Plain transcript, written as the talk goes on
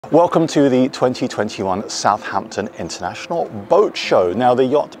Welcome to the 2021 Southampton International Boat Show. Now, the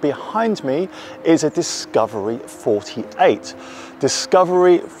yacht behind me is a Discovery 48.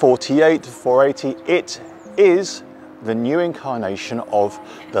 Discovery 48 480, it is the new incarnation of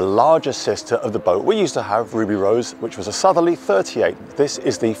the larger sister of the boat. We used to have Ruby Rose, which was a Southerly 38. This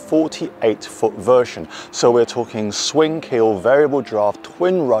is the 48-foot version. So we're talking swing keel, variable draft,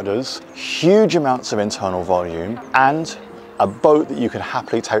 twin rudders, huge amounts of internal volume, and a boat that you can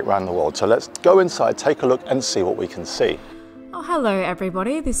happily take around the world. So let's go inside, take a look and see what we can see. Oh, hello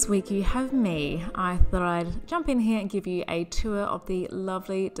everybody. This week you have me. I thought I'd jump in here and give you a tour of the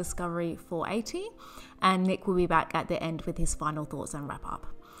lovely Discovery 480, and Nick will be back at the end with his final thoughts and wrap up.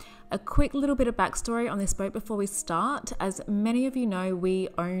 A quick little bit of backstory on this boat before we start. As many of you know, we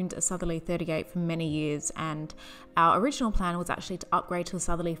owned a Southerly 38 for many years, and our original plan was actually to upgrade to a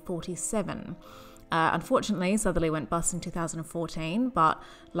Southerly 47. Unfortunately, Southerly went bust in 2014, but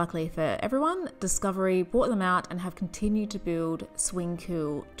luckily for everyone, Discovery bought them out and have continued to build swing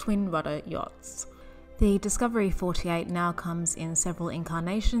keel twin rudder yachts. The Discovery 48 now comes in several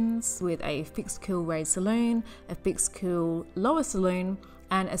incarnations, with a fixed keel raised saloon, a fixed keel lower saloon,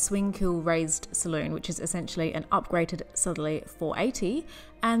 and a swing keel raised saloon, which is essentially an upgraded Southerly 480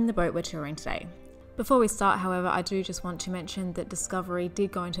 and the boat we're touring today. Before we start, however, I do just want to mention that Discovery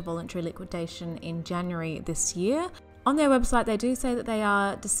did go into voluntary liquidation in January this year. On their website, they do say that they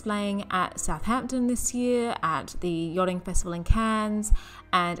are displaying at Southampton this year, at the Yachting Festival in Cairns,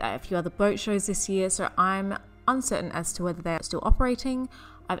 and at a few other boat shows this year, so I'm uncertain as to whether they're still operating.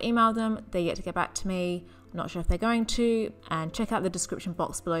 I've emailed them, they're yet to get back to me. I'm not sure if they're going to, and check out the description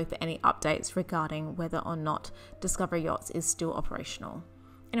box below for any updates regarding whether or not Discovery Yachts is still operational.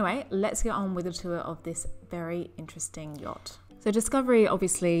 Anyway, let's get on with the tour of this very interesting yacht. So Discovery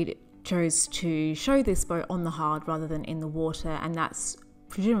obviously chose to show this boat on the hard rather than in the water, and that's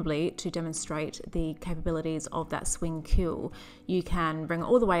presumably to demonstrate the capabilities of that swing keel. You can bring it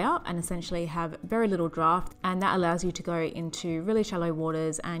all the way up and essentially have very little draft, and that allows you to go into really shallow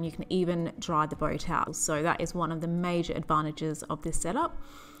waters, and you can even dry the boat out. So that is one of the major advantages of this setup.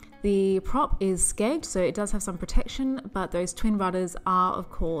 The prop is skegged, so it does have some protection, but those twin rudders are of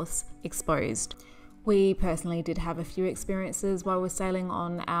course exposed. We personally did have a few experiences while we're sailing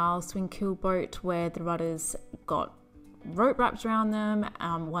on our swing keel boat where the rudders got rope wrapped around them.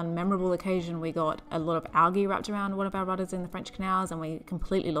 One memorable occasion, we got a lot of algae wrapped around one of our rudders in the French canals and we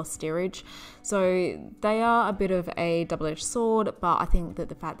completely lost steerage. So they are a bit of a double-edged sword, but I think that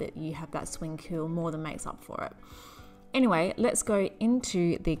the fact that you have that swing keel more than makes up for it. Anyway, let's go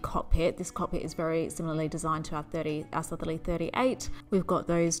into the cockpit. This cockpit is very similarly designed to our Southerly 38. We've got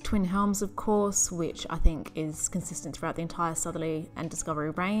those twin helms, of course, which I think is consistent throughout the entire Southerly and Discovery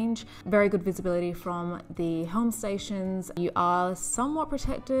range. Very good visibility from the helm stations. You are somewhat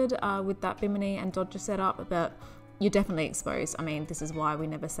protected with that bimini and dodger setup, but you're definitely exposed. I mean, this is why we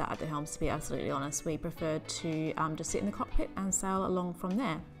never sat at the helms, to be absolutely honest. We preferred to just sit in the cockpit and sail along from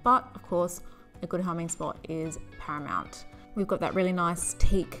there. But of course, a good helming spot is paramount. We've got that really nice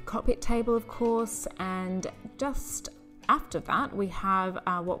teak cockpit table, of course, and just after that we have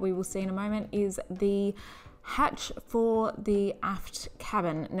what we will see in a moment is the hatch for the aft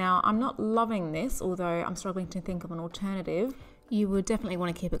cabin. Now, I'm not loving this, although I'm struggling to think of an alternative. You would definitely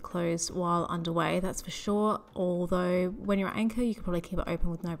want to keep it closed while underway, that's for sure, although when you're at anchor you could probably keep it open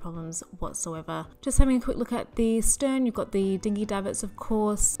with no problems whatsoever. Just having a quick look at the stern, you've got the dinghy davits, of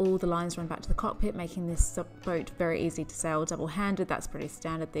course. All the lines run back to the cockpit, making this boat very easy to sail double-handed. That's pretty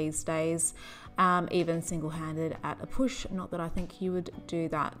standard these days, even single-handed at a push. Not that I think you would do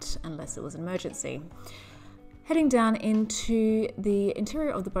that unless it was an emergency. Heading down into the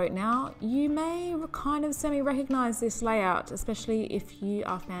interior of the boat now, you may kind of semi-recognize this layout, especially if you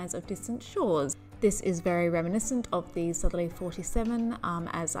are fans of distant shores. This is very reminiscent of the Southerly 47.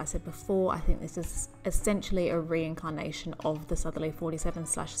 As I said before, I think this is essentially a reincarnation of the Southerly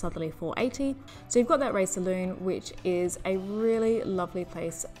 47/Southerly 480. So you've got that raised saloon, which is a really lovely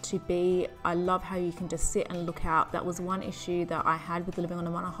place to be. I love how you can just sit and look out. That was one issue that I had with living on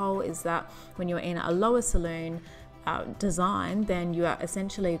a monohull, is that when you're in a lower saloon design, then you are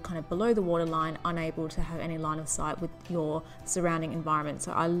essentially kind of below the waterline, unable to have any line of sight with your surrounding environment.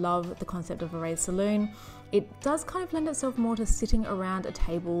 So I love the concept of a raised saloon. It does kind of lend itself more to sitting around a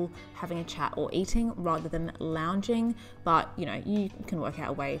table, having a chat or eating rather than lounging, but you know, you can work out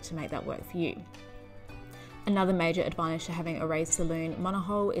a way to make that work for you. Another major advantage to having a raised saloon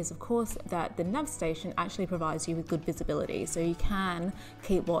monohull is of course that the nav station actually provides you with good visibility, so you can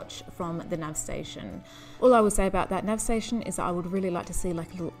keep watch from the nav station. All I would say about that nav station is that I would really like to see like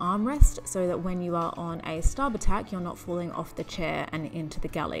a little armrest so that when you are on a starboard tack you're not falling off the chair and into the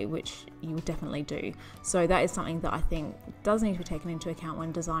galley, which you would definitely do. So that is something that I think does need to be taken into account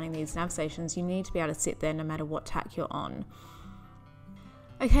when designing these nav stations. You need to be able to sit there no matter what tack you're on.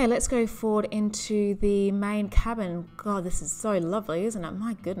 Okay, let's go forward into the main cabin. God, this is so lovely, isn't it?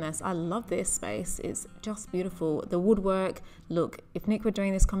 My goodness, I love this space. It's just beautiful. The woodwork, look, if Nick were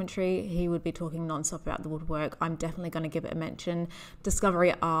doing this commentary, he would be talking non-stop about the woodwork. I'm definitely going to give it a mention.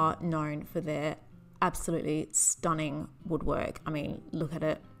 Discovery are known for their absolutely stunning woodwork. I mean, look at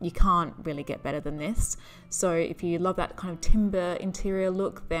it. You can't really get better than this. So if you love that kind of timber interior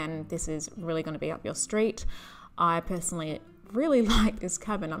look, then this is really going to be up your street. I personally really like this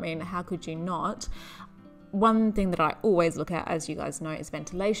cabin. I mean, how could you not? One thing that I always look at, as you guys know, is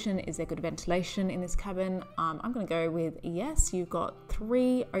ventilation. Is there good ventilation in this cabin? I'm going to go with yes. You've got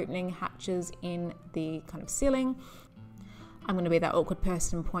 3 opening hatches in the kind of ceiling. I'm going to be that awkward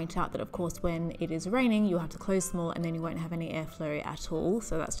person and point out that of course when it is raining you'll have to close them all and then you won't have any airflow at all,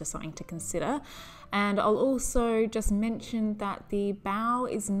 so that's just something to consider. And I'll also just mention that the bow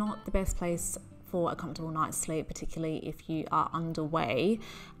is not the best place for a comfortable night's sleep, particularly if you are underway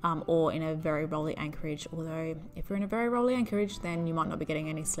or in a very rolly anchorage. Although if you're in a very rolly anchorage, then you might not be getting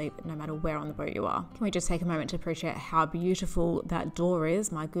any sleep no matter where on the boat you are. Can we just take a moment to appreciate how beautiful that door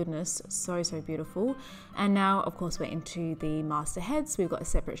is? My goodness, so beautiful. And now of course we're into the master heads. We've got a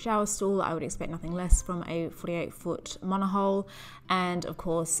separate shower stool. I would expect nothing less from a 48-foot monohull, and of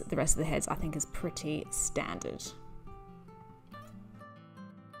course the rest of the heads I think is pretty standard.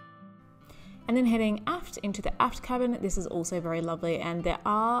 And then heading aft into the aft cabin, this is also very lovely, and there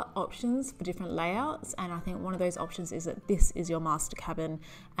are options for different layouts, and I think one of those options is that this is your master cabin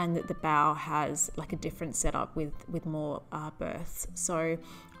and that the bow has like a different setup with more berths. So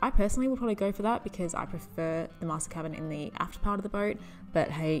I personally would probably go for that because I prefer the master cabin in the aft part of the boat, but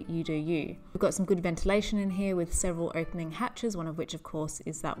hey, you do you. We've got some good ventilation in here with several opening hatches, one of which of course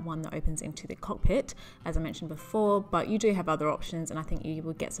is that one that opens into the cockpit, as I mentioned before, but you do have other options, and I think you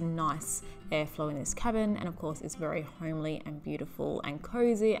would get some nice airflow in this cabin, and of course it's very homely and beautiful and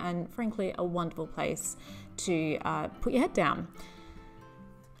cozy, and frankly a wonderful place to put your head down.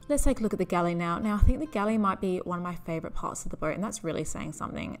 Let's take a look at the galley now. Now, I think the galley might be one of my favorite parts of the boat, and that's really saying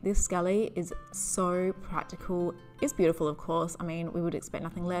something. This galley is so practical. It's beautiful, of course. I mean, we would expect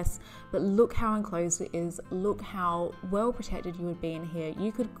nothing less, but look how enclosed it is. Look how well protected you would be in here.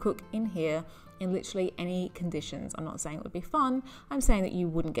 You could cook in here in literally any conditions. I'm not saying it would be fun. I'm saying that you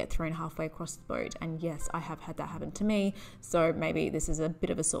wouldn't get thrown halfway across the boat. And yes, I have had that happen to me. So maybe this is a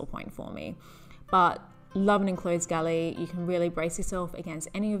bit of a sore point for me, but love an enclosed galley. You can really brace yourself against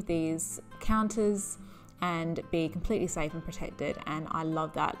any of these counters and be completely safe and protected, and I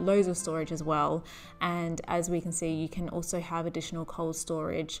love that. Loads of storage as well, and as we can see you can also have additional cold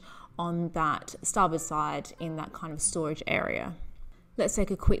storage on that starboard side in that kind of storage area. Let's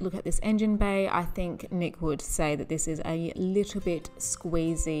take a quick look at this engine bay. I think Nick would say that this is a little bit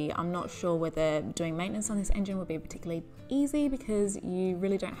squeezy. I'm not sure whether doing maintenance on this engine would be particularly easy because you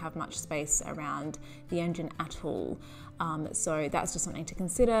really don't have much space around the engine at all. So that's just something to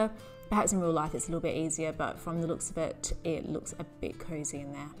consider. Perhaps in real life it's a little bit easier, but from the looks of it, it looks a bit cozy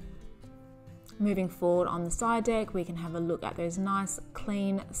in there. Moving forward on the side deck, we can have a look at those nice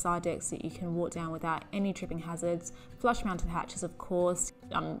clean side decks that you can walk down without any tripping hazards. Flush mounted hatches, of course.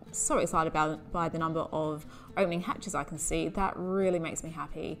 I'm so excited by the number of opening hatches I can see. That really makes me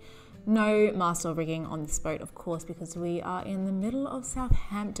happy. No mast rigging on this boat, of course, because we are in the middle of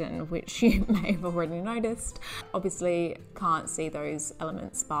Southampton, which you may have already noticed. Obviously can't see those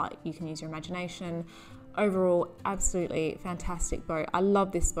elements, but you can use your imagination. Overall, absolutely fantastic boat. I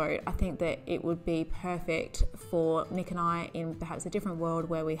love this boat. I think that it would be perfect for Nick and I in perhaps a different world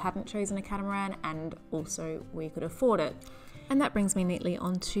where we hadn't chosen a catamaran and also we could afford it. And that brings me neatly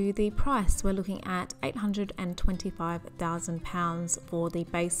onto the price. We're looking at £825,000 for the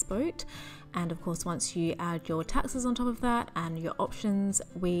base boat. And of course, once you add your taxes on top of that and your options,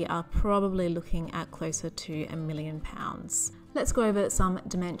 we are probably looking at closer to £1 million. Let's go over some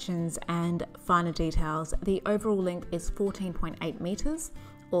dimensions and finer details. The overall length is 14.8 meters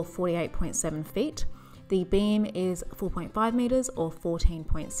or 48.7 feet. The beam is 4.5 meters or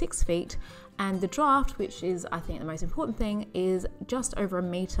 14.6 feet. And the draft, which is I think the most important thing, is just over a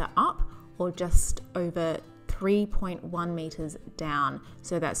meter up or just over 3.1 meters down.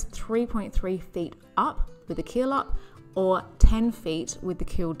 So that's 3.3 feet up with the keel up or 10 feet with the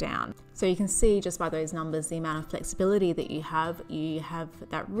keel down. So you can see just by those numbers the amount of flexibility that you have. You have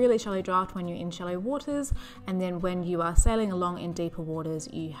that really shallow draft when you're in shallow waters, and then when you are sailing along in deeper waters,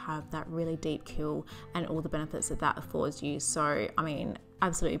 you have that really deep keel and all the benefits that that affords you. So, I mean,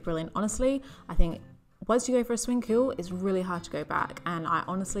 absolutely brilliant. Honestly, I think once you go for a swing keel, it's really hard to go back, and I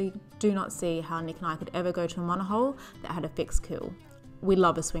honestly do not see how Nick and I could ever go to a monohull that had a fixed keel. We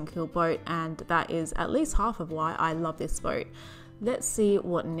love a swing keel boat, and that is at least half of why I love this boat. Let's see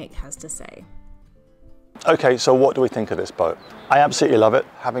what Nick has to say. Okay, so what do we think of this boat? I absolutely love it.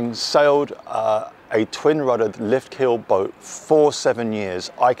 Having sailed a twin-ruddered lift keel boat for 7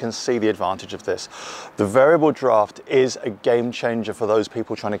 years, I can see the advantage of this. The variable draft is a game changer for those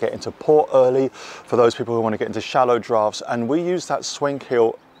people trying to get into port early, for those people who want to get into shallow drafts, and we use that swing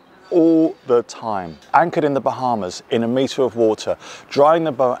keel all the time. Anchored in the Bahamas in a meter of water, drying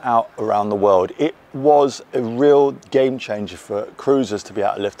the boat out around the world, it was a real game changer for cruisers to be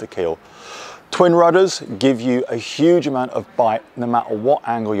able to lift the keel. Twin rudders give you a huge amount of bite no matter what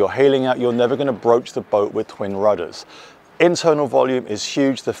angle you're hailing at. You're never going to broach the boat with twin rudders. Internal volume is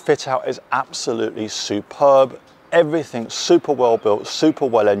huge. The fit out is absolutely superb. Everything super well built, super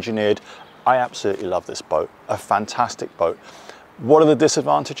well engineered. I absolutely love this boat. A fantastic boat. What are the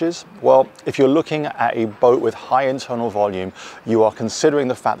disadvantages? Well, if you're looking at a boat with high internal volume, you are considering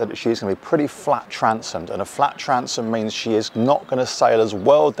the fact that she's going to be pretty flat transomed, and a flat transom means she is not going to sail as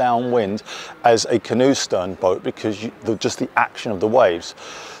well downwind as a canoe stern boat because just the action of the waves.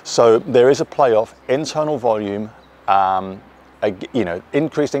 So there is a play-off. Internal volume,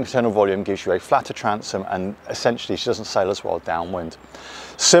 increased internal volume gives you a flatter transom, and essentially she doesn't sail as well downwind.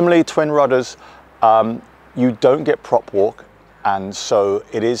 Similarly, twin rudders, you don't get prop walk. And so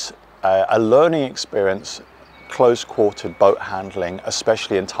it is a learning experience, close-quartered boat handling,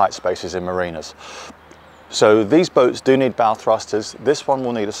 especially in tight spaces in marinas. So these boats do need bow thrusters. This one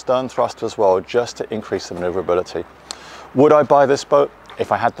will need a stern thruster as well, just to increase the maneuverability. Would I buy this boat?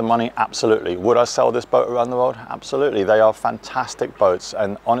 If I had the money, absolutely. Would I sell this boat around the world? Absolutely. They are fantastic boats.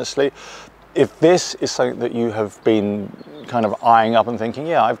 And honestly, if this is something that you have been kind of eyeing up and thinking,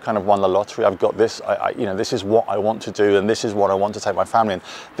 yeah, I've kind of won the lottery, I've got this, this is what I want to do, and this is what I want to take my family in,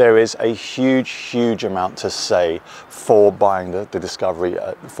 there is a huge amount to say for buying the Discovery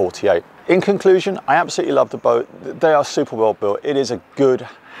 48. In conclusion, I absolutely love the boat. They are super well built. It is a good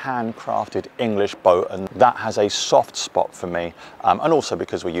handcrafted English boat, and that has a soft spot for me, and also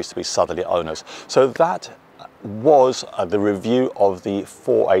because we used to be Southerly owners. So that was the review of the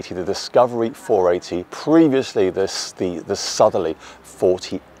 480, the Discovery 480, previously the Southerly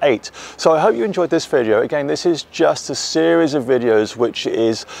 48. So I hope you enjoyed this video. Again, this is just a series of videos which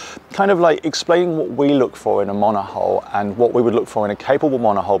is kind of like explaining what we look for in a monohull and what we would look for in a capable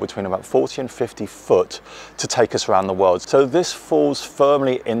monohull between about 40 and 50 foot to take us around the world. So this falls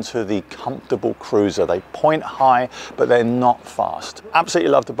firmly into the comfortable cruiser. They point high, but they're not fast.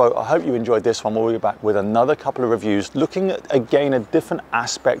 Absolutely love the boat. I hope you enjoyed this one. We'll be back with another couple of reviews looking at, again, a different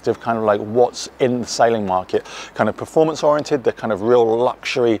aspect of kind of like what's in the sailing market, kind of performance oriented, the kind of real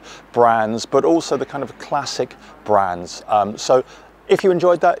luxury brands, but also the kind of classic brands. So if you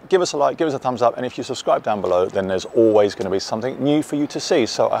enjoyed that, give us a like, give us a thumbs up, and if you subscribe down below, then there's always going to be something new for you to see.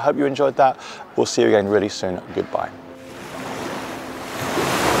 So I hope you enjoyed that. We'll see you again really soon. Goodbye.